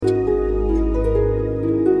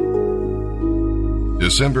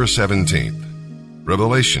December 17th,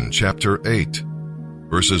 Revelation chapter 8,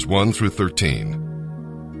 verses 1 through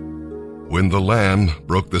 13. When the Lamb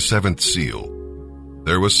broke the seventh seal,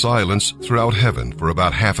 there was silence throughout heaven for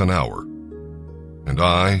about half an hour. And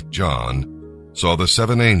I, John, saw the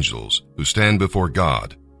seven angels who stand before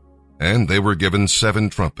God, and they were given 7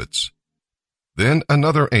 trumpets. Then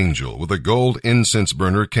another angel with a gold incense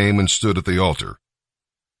burner came and stood at the altar.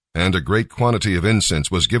 And a great quantity of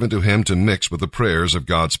incense was given to him to mix with the prayers of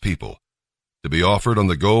God's people, to be offered on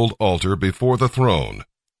the gold altar before the throne.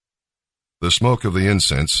 The smoke of the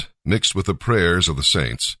incense, mixed with the prayers of the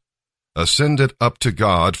saints, ascended up to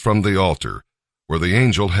God from the altar, where the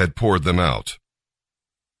angel had poured them out.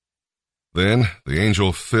 Then the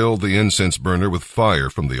angel filled the incense burner with fire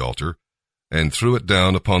from the altar, and threw it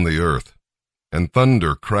down upon the earth. And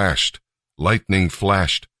thunder crashed, lightning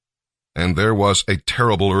flashed, and there was a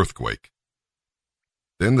terrible earthquake.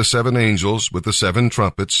 Then the 7 angels with the 7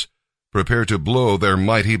 trumpets prepared to blow their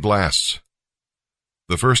mighty blasts.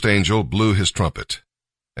 The first angel blew his trumpet,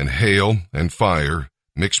 and hail and fire,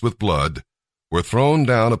 mixed with blood, were thrown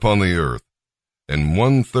down upon the earth, and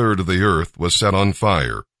 1/3 of the earth was set on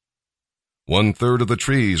fire. 1/3 of the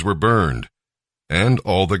trees were burned, and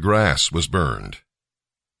all the grass was burned.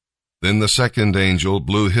 Then the second angel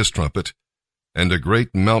blew his trumpet, and a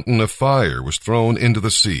great mountain of fire was thrown into the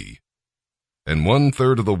sea, and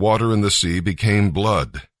 1/3 of the water in the sea became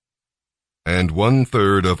blood, and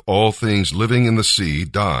 1/3 of all things living in the sea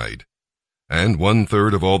died, and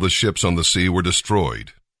 1/3 of all the ships on the sea were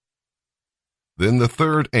destroyed. Then the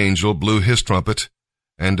third angel blew his trumpet,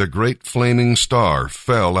 and a great flaming star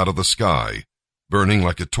fell out of the sky, burning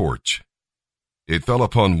like a torch. It fell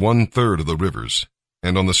upon 1/3 of the rivers,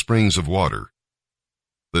 and on the springs of water.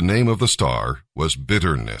 The name of the star was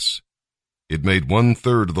Bitterness. It made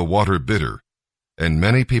 1/3 of the water bitter, and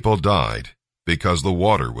many people died because the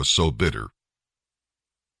water was so bitter.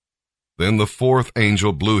 Then the fourth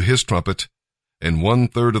angel blew his trumpet, and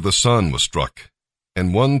 1/3 of the sun was struck,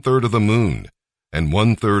 and 1/3 of the moon, and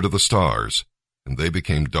 1/3 of the stars, and they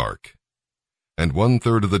became dark. And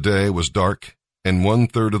 1/3 of the day was dark, and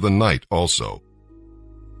 1/3 of the night also.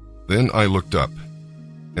 Then I looked up,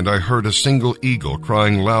 and I heard a single eagle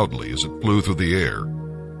crying loudly as it flew through the air,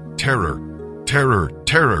 "Terror, terror,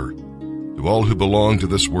 terror," to all who belong to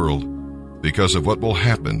this world, because of what will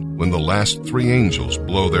happen when the last 3 angels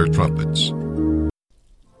blow their trumpets.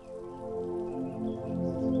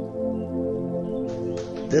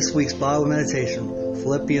 This week's Bible meditation,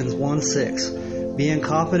 Philippians 1:6. Being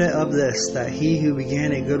confident of this, that he who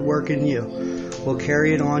began a good work in you will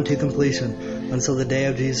carry it on to completion until the day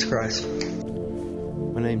of Jesus Christ.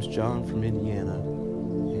 My name's John from Indiana,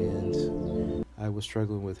 and I was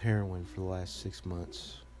struggling with heroin for the last 6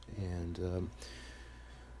 months. And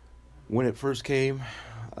when it first came,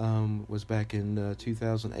 was back in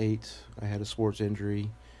 2008. I had a sports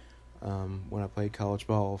injury when I played college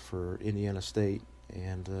ball for Indiana State,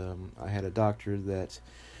 and I had a doctor that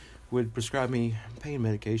would prescribe me pain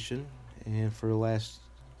medication. And for the last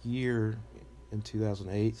year, in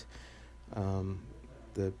 2008,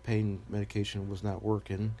 the pain medication was not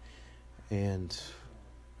working, and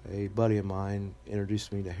a buddy of mine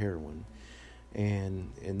introduced me to heroin.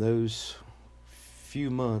 And in those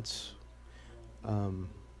few months,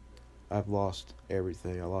 I've lost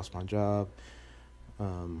everything. I lost my job,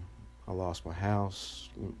 I lost my house,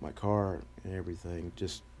 my car, and everything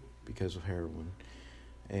just because of heroin.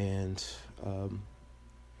 And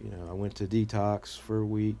I went to detox for a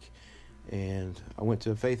week, and I went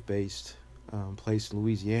to a faith-based place in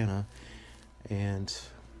Louisiana, and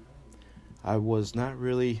I was not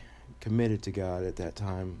really committed to God at that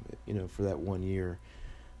time, for that 1 year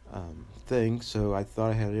thing. So I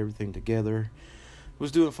thought I had everything together.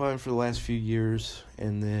 Was doing fine for the last few years,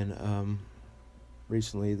 and then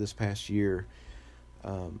recently, this past year,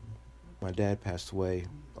 my dad passed away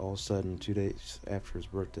all of a sudden 2 days after his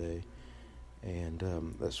birthday, and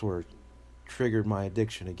that sort of triggered my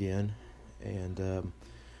addiction again. And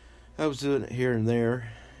I was doing it here and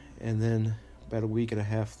there, and then about a week and a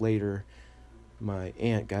half later, my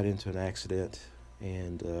aunt got into an accident,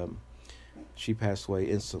 and she passed away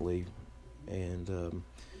instantly, and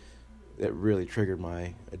that really triggered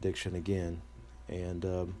my addiction again. And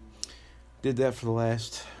did that for the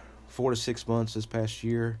last 4 to 6 months this past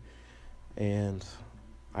year, and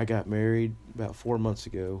I got married about 4 months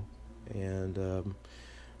ago, and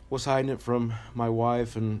was hiding it from my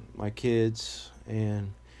wife and my kids,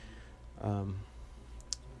 and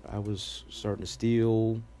I was starting to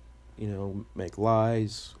steal, make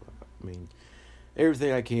lies. I mean,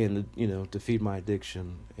 everything I can to, to feed my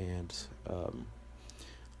addiction. And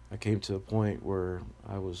I came to a point where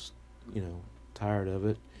I was, tired of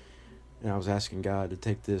it, and I was asking God to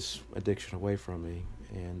take this addiction away from me.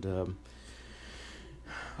 And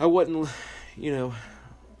I wasn't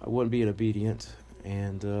being obedient.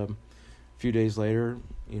 And a few days later,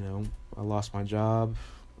 I lost my job.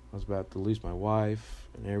 I was about to lose my wife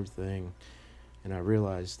and everything, and I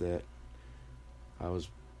realized that I was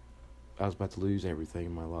about to lose everything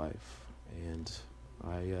in my life, and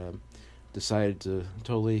I decided to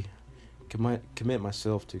totally commit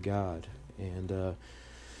myself to God. And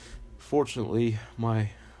fortunately, my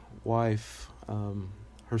wife,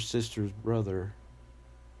 her sister's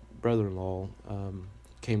brother-in-law,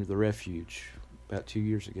 came to the refuge about 2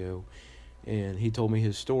 years ago, and he told me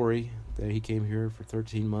his story, that he came here for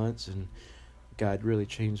 13 months, and God really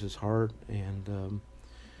changed his heart, and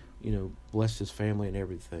blessed his family and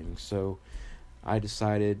everything. So I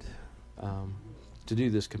decided to do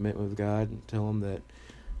this commitment with God and tell him that,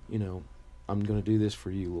 I'm going to do this for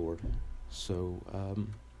you, Lord. So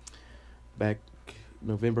back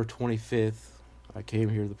November 25th, I came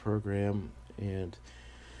here to the program, and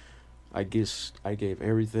I gave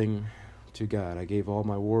everything to God. I gave all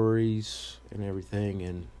my worries and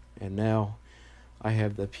everything, and now I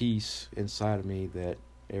have the peace inside of me that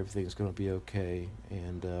everything's going to be okay.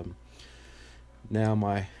 And now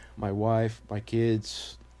my wife, my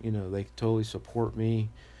kids, they totally support me,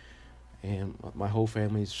 and my whole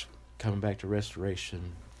family's coming back to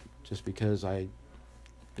restoration just because I,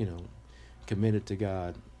 committed to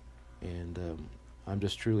God. And I'm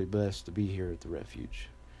just truly blessed to be here at the refuge.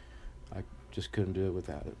 I just couldn't do it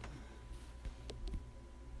without it.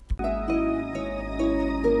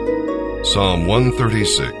 Psalm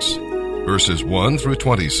 136, verses 1 through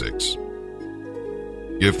 26.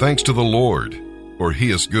 Give thanks to the Lord, for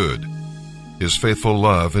he is good. His faithful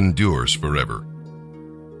love endures forever.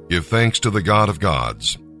 Give thanks to the God of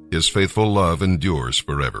gods. His faithful love endures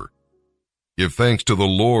forever. Give thanks to the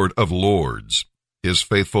Lord of lords. His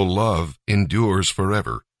faithful love endures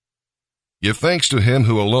forever. Give thanks to him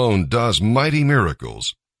who alone does mighty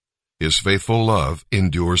miracles. His faithful love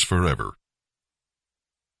endures forever.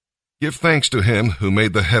 Give thanks to him who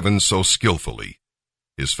made the heavens so skillfully.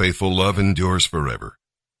 His faithful love endures forever.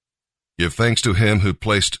 Give thanks to him who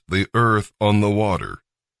placed the earth on the water.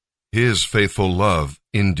 His faithful love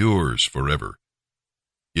endures forever.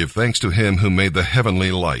 Give thanks to him who made the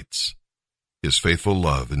heavenly lights. His faithful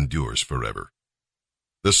love endures forever.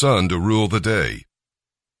 The sun to rule the day.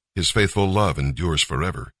 His faithful love endures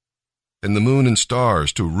forever. And the moon and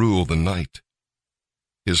stars to rule the night.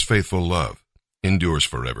 His faithful love endures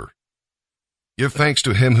forever. Give thanks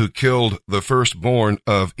to him who killed the firstborn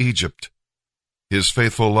of Egypt. His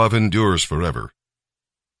faithful love endures forever.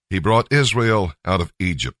 He brought Israel out of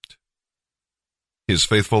Egypt. His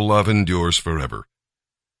faithful love endures forever.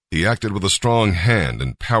 He acted with a strong hand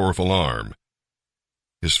and powerful arm.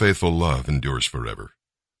 His faithful love endures forever.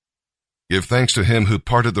 Give thanks to him who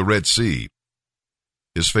parted the Red Sea.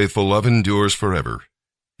 His faithful love endures forever.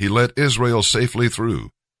 He led Israel safely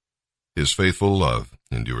through. His faithful love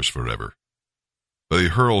endures forever. But he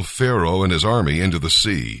hurled Pharaoh and his army into the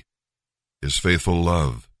sea. His faithful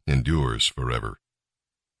love endures forever.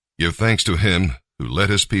 Give thanks to him who led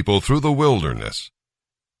his people through the wilderness.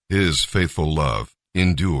 His faithful love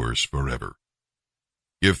endures forever.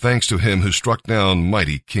 Give thanks to him who struck down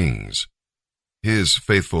mighty kings. His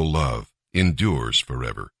faithful love endures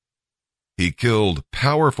forever. He killed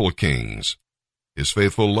powerful kings. His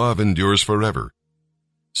faithful love endures forever.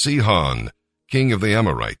 Sihon, king of the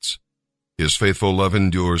Amorites. His faithful love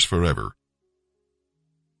endures forever.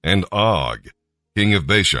 And Og, king of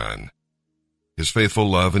Bashan. His faithful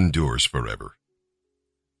love endures forever.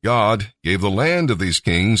 God gave the land of these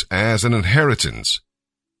kings as an inheritance.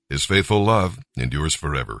 His faithful love endures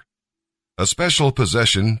forever. A special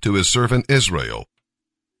possession to his servant Israel.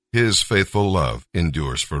 His faithful love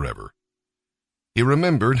endures forever. He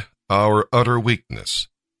remembered our utter weakness.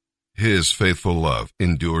 His faithful love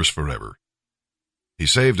endures forever. He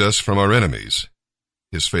saved us from our enemies.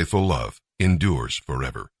 His faithful love endures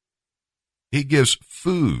forever. He gives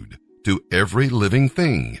food to every living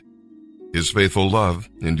thing. His faithful love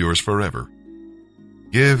endures forever.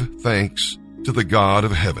 Give thanks to the God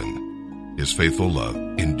of heaven. His faithful love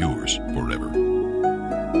endures forever.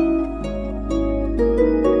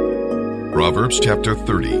 Proverbs chapter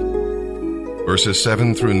 30, verses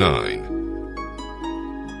 7 through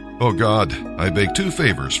 9. O God, I beg two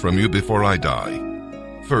favors from you before I die.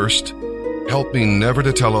 First, help me never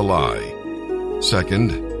to tell a lie.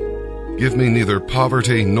 Second, give me neither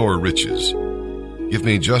poverty nor riches. Give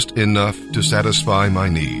me just enough to satisfy my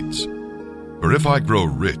needs. For if I grow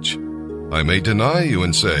rich, I may deny you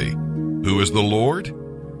and say, Who is the Lord?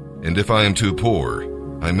 And if I am too poor,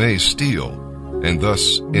 I may steal, and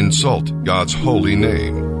thus insult God's holy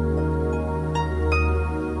name.